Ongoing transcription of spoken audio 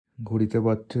ঘড়িতে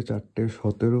বাজছে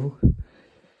 4:17।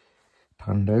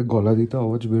 ঠান্ডায় গলা দিতে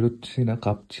আওয়াজ বেরোচ্ছি না,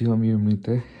 কাঁপছি আমি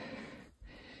এমনিতে,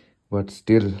 বাট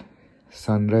স্টিল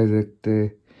সানরাইজ দেখতে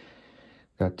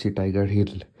যাচ্ছি টাইগার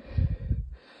হিল।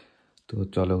 তো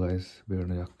চলো গাইস,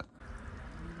 বেরোনো যাক।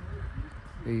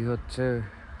 এই হচ্ছে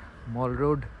মল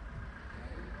road,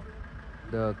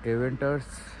 the Keventers.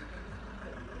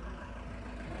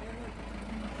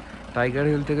 Tiger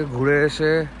hill থেকে ঘুরে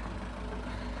এসে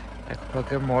এক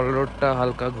ফাঁকে মল রোডটা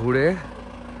হালকা ঘুরে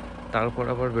তারপর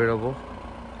আবার বেরোবো।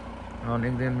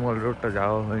 অনেকদিন মল রোডটা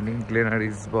যাওয়া হয়নি,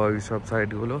 গ্লেনারিস বা ওই সব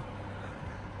সাইডগুলো।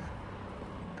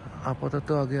 আপাতত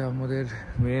আগে আমাদের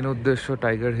মেন উদ্দেশ্য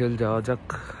টাইগার হিল যাওয়া যাক,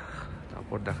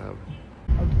 তারপর দেখা হবে।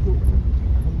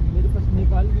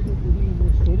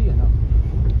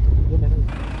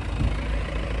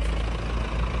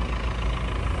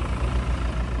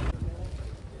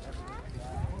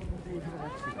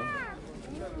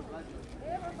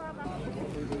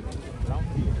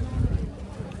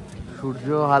 সূর্য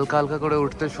হালকা হালকা করে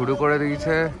উঠতে শুরু করে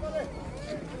দিয়েছে।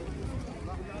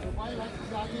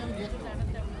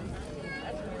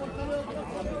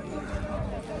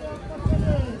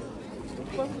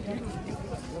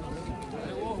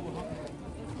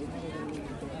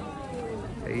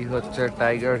 এই হচ্ছে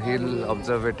টাইগার হিল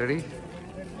অবজারভেটরি।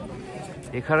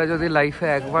 এখানে যদি লাইফে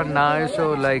একবার না এসো,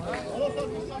 লাইক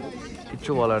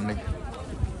কিচ্ছু বলার নেই।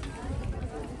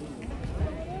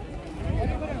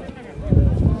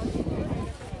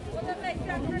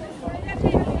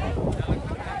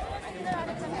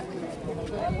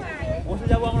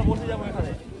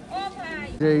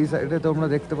 এই সাইডে তোমরা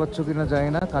দেখতে পাচ্ছ কিনা জানি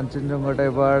না, কাঞ্চনজঙ্ঘাটা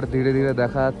এবার ধীরে ধীরে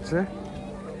দেখা যাচ্ছে।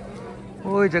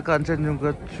 ওই যে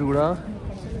কাঞ্চনজঙ্ঘার চূড়া,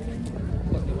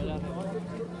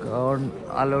 কারণ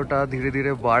আলোটা ধীরে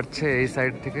ধীরে বাড়ছে এই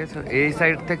সাইড থেকে। এই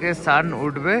সাইড থেকে সান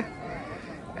উঠবে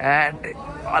অ্যান্ড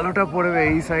আলোটা পড়বে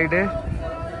এই সাইডে।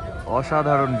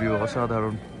 অসাধারণ ভিউ,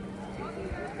 অসাধারণ।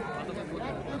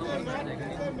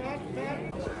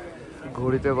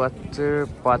 ঘড়িতে বাজছে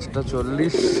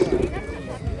 5:40।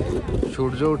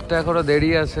 সূর্য উঠতে এখনো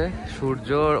দেরি আছে। সূর্য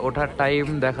ওঠার টাইম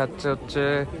দেখাচ্ছে হচ্ছে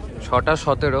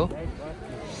 6:17,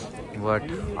 বাট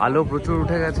আলো প্রচুর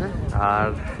উঠে গেছে। আর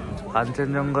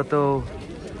কাঞ্চনজঙ্ঘা তো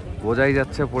বোঝাই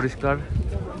যাচ্ছে পরিষ্কার।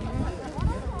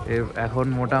 এখন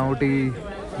মোটামুটি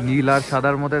নীল আর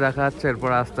সাদার মধ্যে দেখা যাচ্ছে,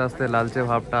 এরপর আস্তে আস্তে লালচে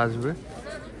ভাবটা আসবে।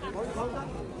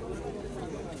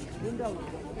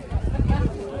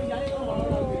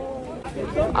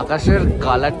 আকাশের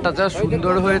কালারটা যা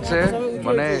সুন্দর হয়েছে,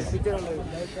 মানে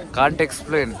কান্ট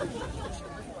এক্সপ্লেন।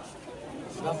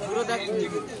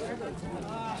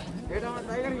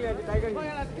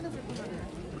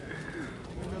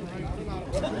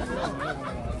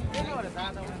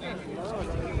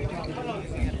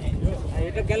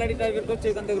 এটা গ্যালারি টাইপের করছে,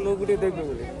 এখান থেকে লোক উঠে দেখবে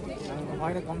বলে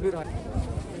হয় না, কমপ্লিট হয়।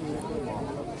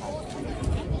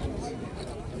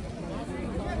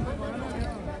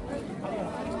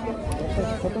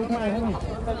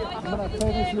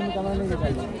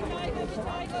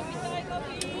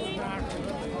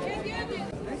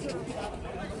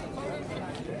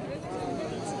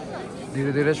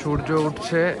 ধীরে ধীরে সূর্য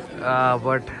উঠছে,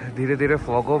 বাট ধীরে ধীরে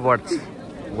ফগও বাড়ছে,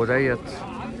 বোঝাই যাচ্ছে।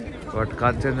 বাট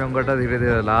কাঞ্চনজঙ্ঘাটা ধীরে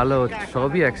ধীরে লাল হচ্ছে,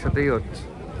 সবই একসাথেই হচ্ছে।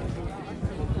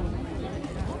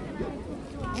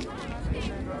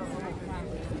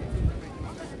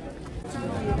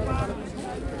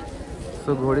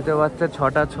 তো ঘড়িতে বাজছে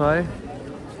 6:06।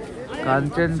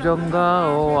 কাঞ্চনজঙ্ঘা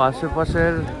ও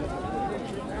আশেপাশের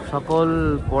সকল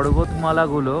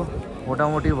পর্বতমালাগুলো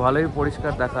মোটামুটি ভালোই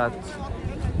পরিষ্কার দেখা যাচ্ছে।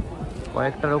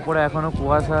 কয়েকটার উপরে এখনো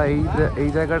কুয়াশা। এই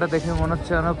জায়গাটা দেখে মনে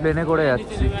হচ্ছে যেন প্লেনে করে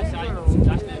যাচ্ছি,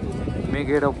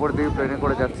 মেঘের ওপর দিয়ে প্লেনে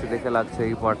করে যাচ্ছি দেখে লাগছে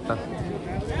এই পার্টটা।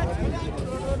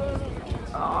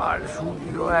 আর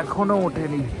সূর্য এখনো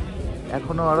ওঠেনি,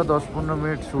 এখনো আরো 10-15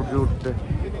 মিনিট সূর্য উঠতে।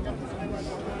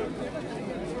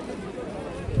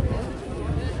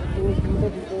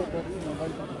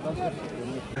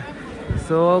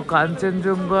 সো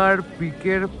কাঞ্চনজঙ্ঘার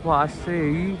পিকের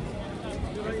পাশেই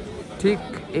ঠিক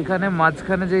এখানে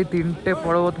মাঝখানে যেই 3টে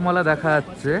পর্বতমালা দেখা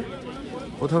যাচ্ছে,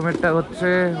 প্রথমেরটা হচ্ছে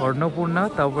অন্নপূর্ণা,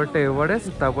 তারপরটা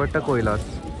এভারেস্ট, তারপরটা কৈলাস।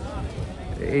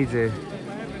 এই যে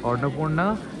অন্নপূর্ণা,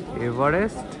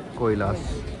 এভারেস্ট, কৈলাস।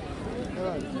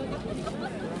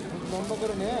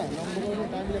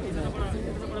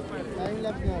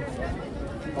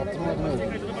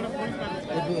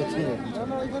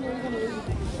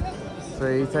 তো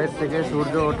এই সাইড থেকে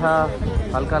সূর্য ওঠা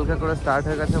হালকা হালকা করে স্টার্ট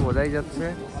হয়ে গেছে, বোঝাই যাচ্ছে।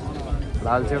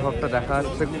 লালচে ভাবটা দেখা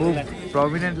যাচ্ছে, খুব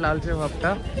প্রমিনেন্ট লালচে ভাবটা।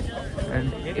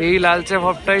 এই লালচে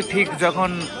ভাবটাই ঠিক যখন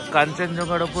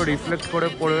কাঞ্চনজঙ্ঘার ওপর রিফ্লেক্ট করে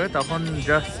পড়বে, তখন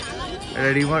জাস্ট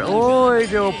রিভার, ও এই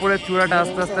যে ওপরের চূড়াটা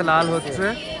আস্তে আস্তে লাল হচ্ছে,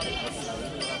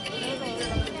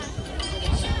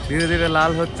 ধীরে ধীরে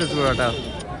লাল হচ্ছে চূড়াটা।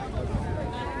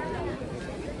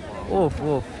 ওফ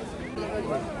ওফ,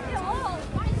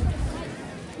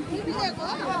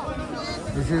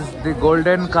 this is the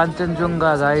golden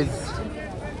kanchenjunga guys.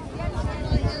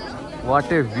 What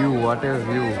a view, what a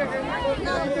view.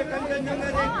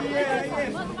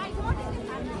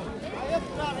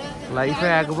 লাইফে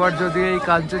একবার যদি এই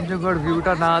কাঞ্চনজঙ্ঘার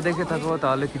ভিউটা না দেখে থাকো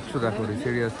তাহলে কিচ্ছু দেখোনি,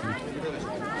 সিরিয়াসলি।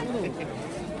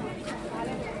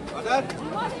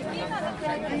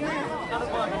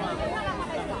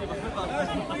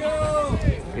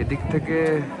 এদিক থেকে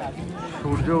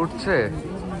সূর্য উঠছে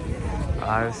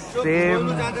আর সেম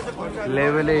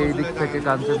লেভেলে এই দিক থেকে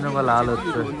কাঞ্চনজঙ্ঘা লাল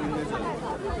হচ্ছে।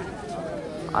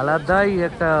 আলাদাই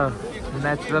একটা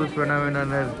ন্যাচারাল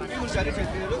ফেনোমেননের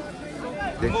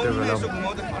দেখতে পেলাম।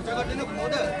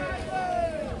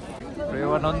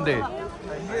 প্রেমানন্দে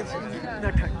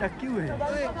ঠান্ডা কি হয়ে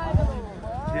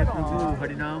প্রভু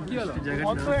হরিনাম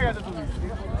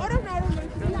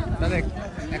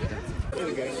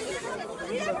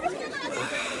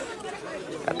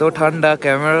এত ঠান্ডা,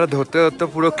 ক্যামেরা ধরতে ধরতে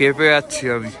পুরো কেঁপে যাচ্ছি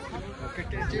আমি।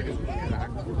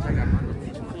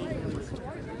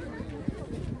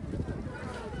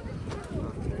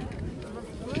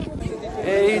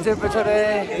 এই যে পেছনে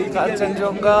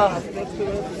কাঞ্চনজঙ্ঘা,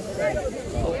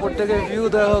 উপর থেকে ভিউ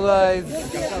দেখো গাইস,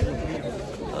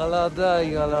 আলাদাই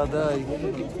আলাদাই।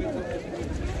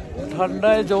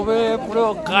 ঠান্ডায় জমে পুরো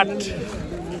কাঠ,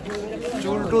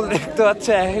 চুল টুল দেখতে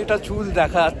পাচ্ছে, একটা চুল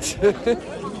দেখা যাচ্ছে।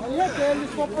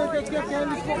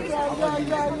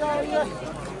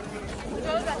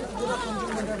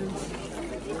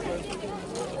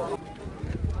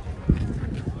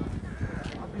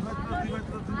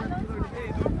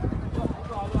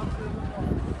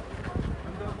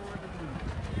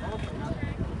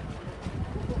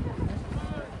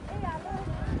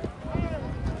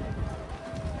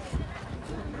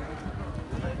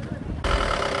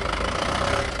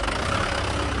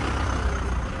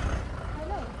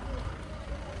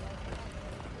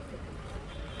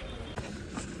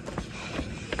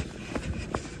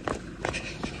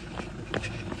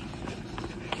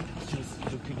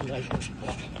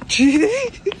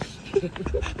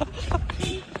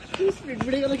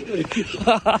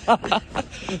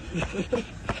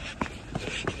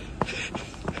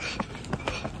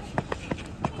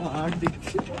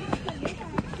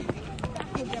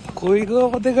 কই গো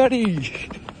আমাদের গাড়ি,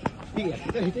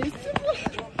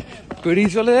 পেরিয়ে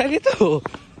চলে যাবি তো?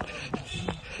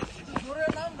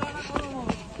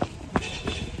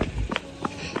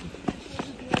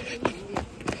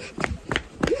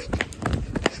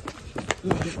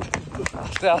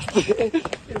 আস্তে আস্তে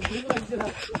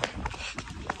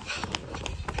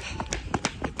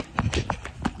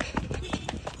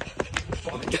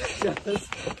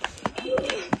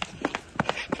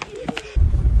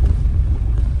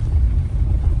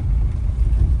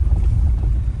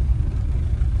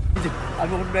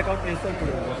আমি অন্য অ্যাকাউন্ট ইনস্টল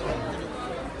করে দেবো।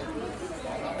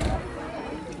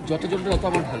 যতজন তত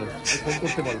আমার ভালো, ফোন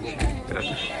করতে পারবো,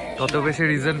 তত বেশি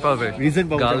রিজন পাবে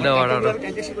পাবো গাল দেওয়ার।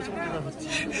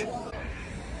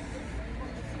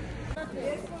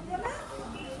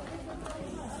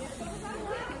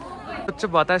 হচ্ছে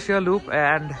Batasia loop,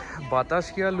 and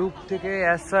Batasia loop থেকে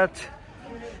অ্যাজ সাচ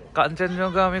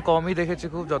কাঞ্চনজঙ্ঘা আমি কমই দেখেছি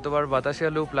খুব, যতবার বাতাসিয়া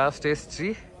লুপ লাস্ট এসছি।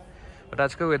 বাট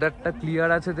আজকে ওয়েদারটা ক্লিয়ার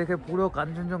আছে দেখে পুরো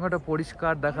কাঞ্চনজঙ্ঘাটা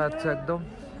পরিষ্কার দেখা যাচ্ছে একদম,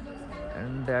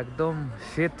 অ্যান্ড একদম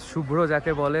শ্বেত শুভ্র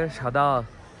যাকে বলে, সাদা,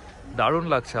 দারুণ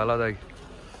লাগছে, আলাদাই।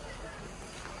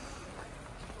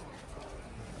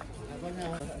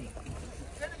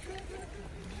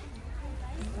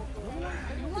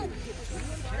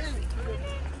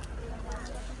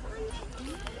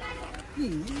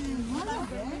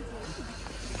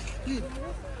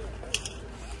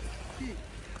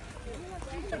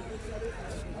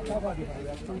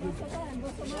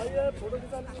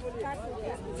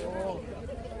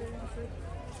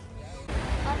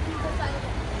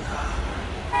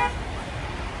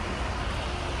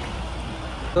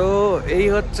 তো এই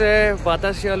হচ্ছে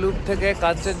বাতাসিয়া লুপ থেকে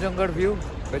কাঞ্চনজঙ্ঘার ভিউ।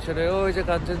 পেছনে ওই যে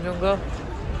কাঞ্চনজঙ্ঘা,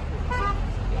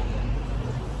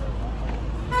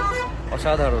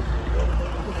 অসাধারণ।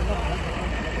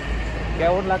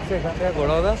 কেমন লাগছে এখান থেকে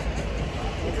ঘোরাদা?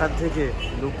 এখান থেকে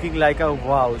লুকিং লাইক আ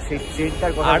ওয়াও, সেই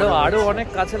ট্রেনটার কথা আরো অনেক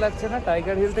কাছে লাগছে না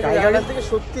টাইগার হিল থেকে? টাইগার থেকে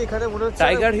সত্যি এখানে মনে হচ্ছে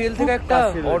টাইগার হিল থেকে একটা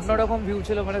অন্যরকম ভিউ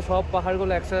ছিল, মানে সব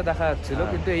পাহাড়গুলো একসাথে দেখা যাচ্ছিল,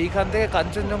 কিন্তু এইখান থেকে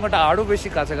কাঞ্চনজঙ্ঘাটা আরো বেশি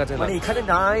কাছে কাছে মানে এখানে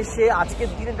না এসে আজকের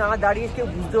দিনে না দাঁড়িয়ে কেউ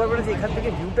বুঝতে পারবে না যে এখান থেকে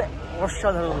ভিউটা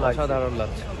অসাধারণ লাগছে। অসাধারণ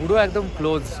লাগছে, পুরো একদম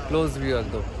ক্লোজ ভিউ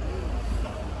একদম।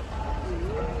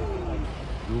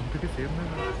 রুম থেকে সেম না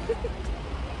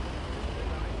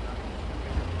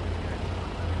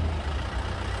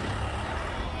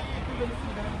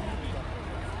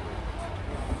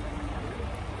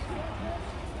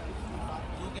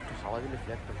হাওয়া দিলে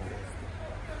ফ্ল্যাটটা ভালো।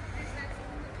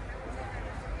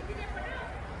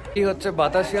 এই হচ্ছে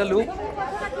বাতাসিয়া লুপ।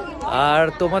 আর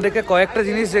তোমাদেরকে কয়েকটা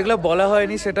জিনিস যেগুলো বলা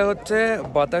হয়নি সেটা হচ্ছে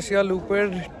বাতাসিয়া লুপের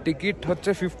টিকিট হচ্ছে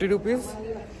 50 রুপিস,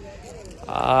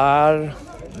 আর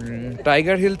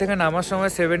টাইগার হিল থেকে নামার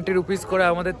সময় 70 রুপিস করে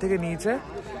আমাদের থেকে নিয়েছে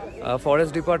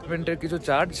ফরেস্ট ডিপার্টমেন্টের কিছু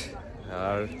চার্জ।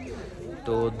 আর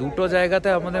তো দুটো জায়গাতে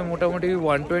আমাদের মোটামুটি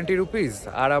 120 রুপিস।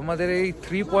 আর আমাদের এই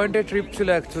 3 পয়েন্টের ট্রিপ ছিল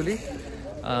actually,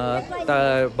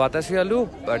 Batasia loop,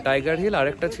 tiger hill,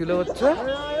 আরেকটা ছিল হচ্ছে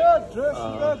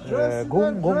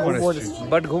ঘুম মনেস্ট্রি,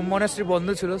 বাট ঘুম মনেস্ট্রি বন্ধ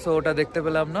ছিল, সো ওটা দেখতে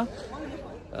পেলাম না।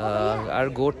 আর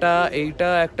গোটা এইটা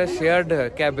একটা শেয়ার্ড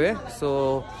ক্যাবে, সো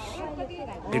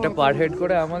এটা পার হেড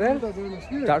করে আমাদের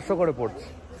 400 করে পড়ছে,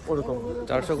 ওরকম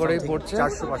 400 করেই পড়ছে,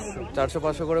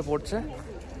 400-500 করে পড়ছে।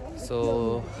 সো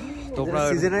তোমরা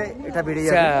সিজনে এটা বেড়ে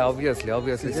যাবে। হ্যাঁ অবভিয়াসলি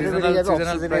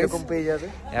সিজনাল প্রাইস পেয়ে যাবে।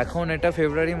 এখন এটা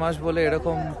ফেব্রুয়ারি মাস বলে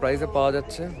এরকম প্রাইসে পাওয়া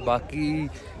যাচ্ছে, বাকি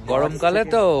গরমকালে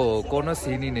তো কোনো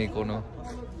সিনই নেই কোনো।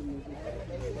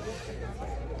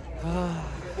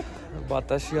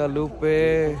 বাতাসিয়া লুপে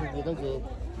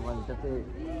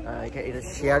এটা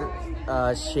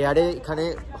শেয়ারে এখানে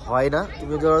হয় না।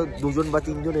 তুমি ধরো 2জন বা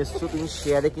 3জন এসছো, তুমি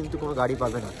শেয়ারে কিন্তু কোনো গাড়ি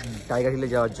পাবে না টাইগার হিলে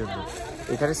যাওয়ার জন্য।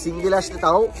 এখানে সিঙ্গেল আসলে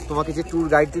তাও তোমাকে যে ট্যুর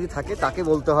গাইড যদি থাকে তাকে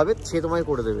বলতে হবে, সে তোমাকে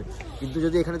করে দেবে। কিন্তু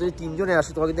যদি এখানে যদি 3 জনে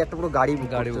আসে তোমাকে কিন্তু একটা পুরো গাড়ি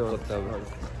বুক করতে হবে।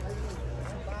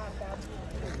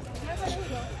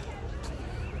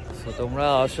 তোমরা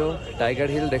আসো, টাইগার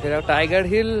হিল দেখে যাও। টাইগার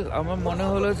হিল আমার মনে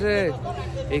হলো যে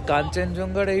এই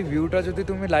কাঞ্চনজঙ্ঘার এই ভিউটা যদি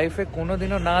তুমি লাইফে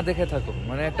কোনোদিনও না দেখে থাকো,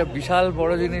 মানে একটা বিশাল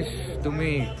বড় জিনিস, তুমি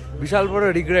বিশাল বড়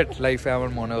রিগ্রেট লাইফে।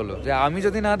 আমার মনে হলো যে আমি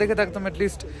যদি না দেখে থাকতাম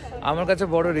অ্যাটলিস্ট আমার কাছে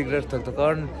বড় রিগ্রেট থাকতো।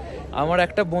 কারণ আমার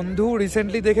একটা বন্ধু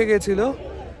রিসেন্টলি দেখে গেছিল,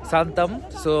 শান্তাম,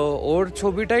 সো ওর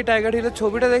ছবিটাই টাইগার হিলের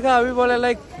ছবিটা দেখে আমি বলে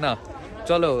লাইক না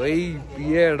চলো এই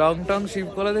রং টং শিপ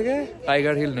করে দেখে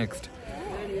টাইগার হিল নেক্সট।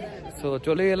 সো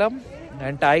চলে এলাম।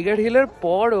 অ্যান্ড টাইগার হিলের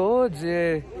পরও যে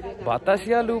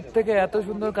বাতাসিয়া লুপ থেকে এত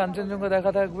সুন্দর কাঞ্চনজঙ্ঘা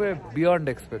দেখা থাকবে, বিয়ন্ড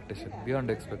এক্সপেকটেশন।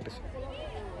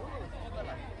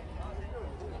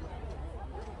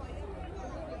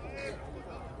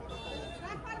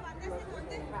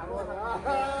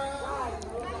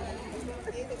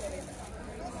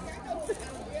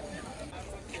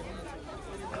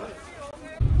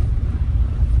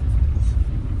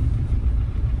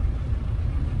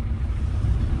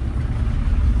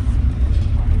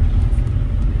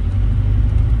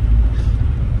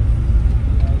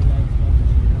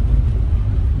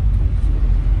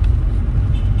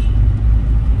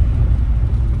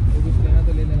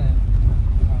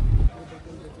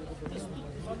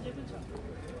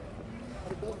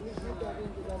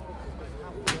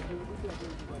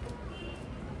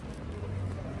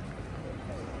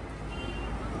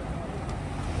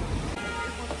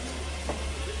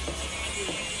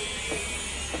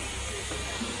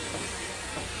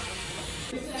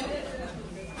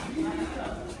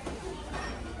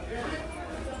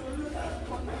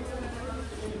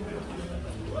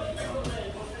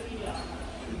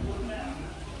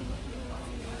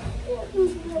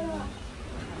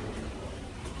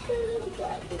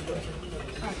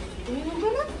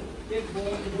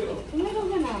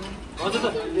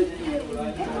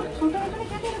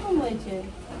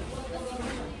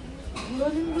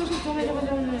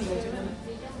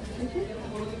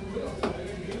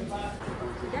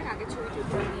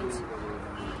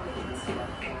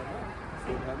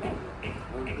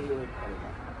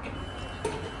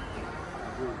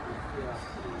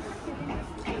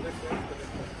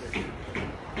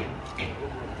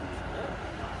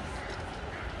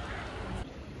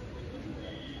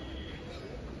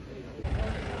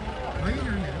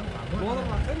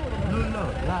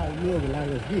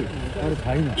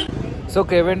 সো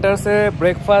কেভেন্টার্সে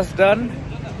ব্রেকফাস্ট ডান,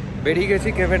 বেরিয়ে গেছি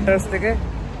কেভেন্টার্স থেকে,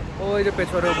 ওই যে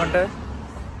পেছনে ওখানটায়।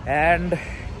 অ্যান্ড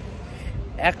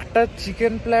একটা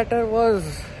চিকেন প্ল্যাটার ওয়াজ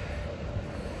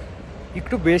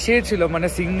একটু বেশি ছিল, মানে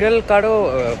সিঙ্গেল কারো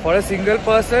for a single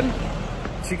person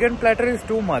chicken platter is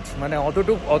too much, মানে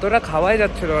অতটা খাওয়াই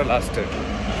যাচ্ছিল না লাস্টে।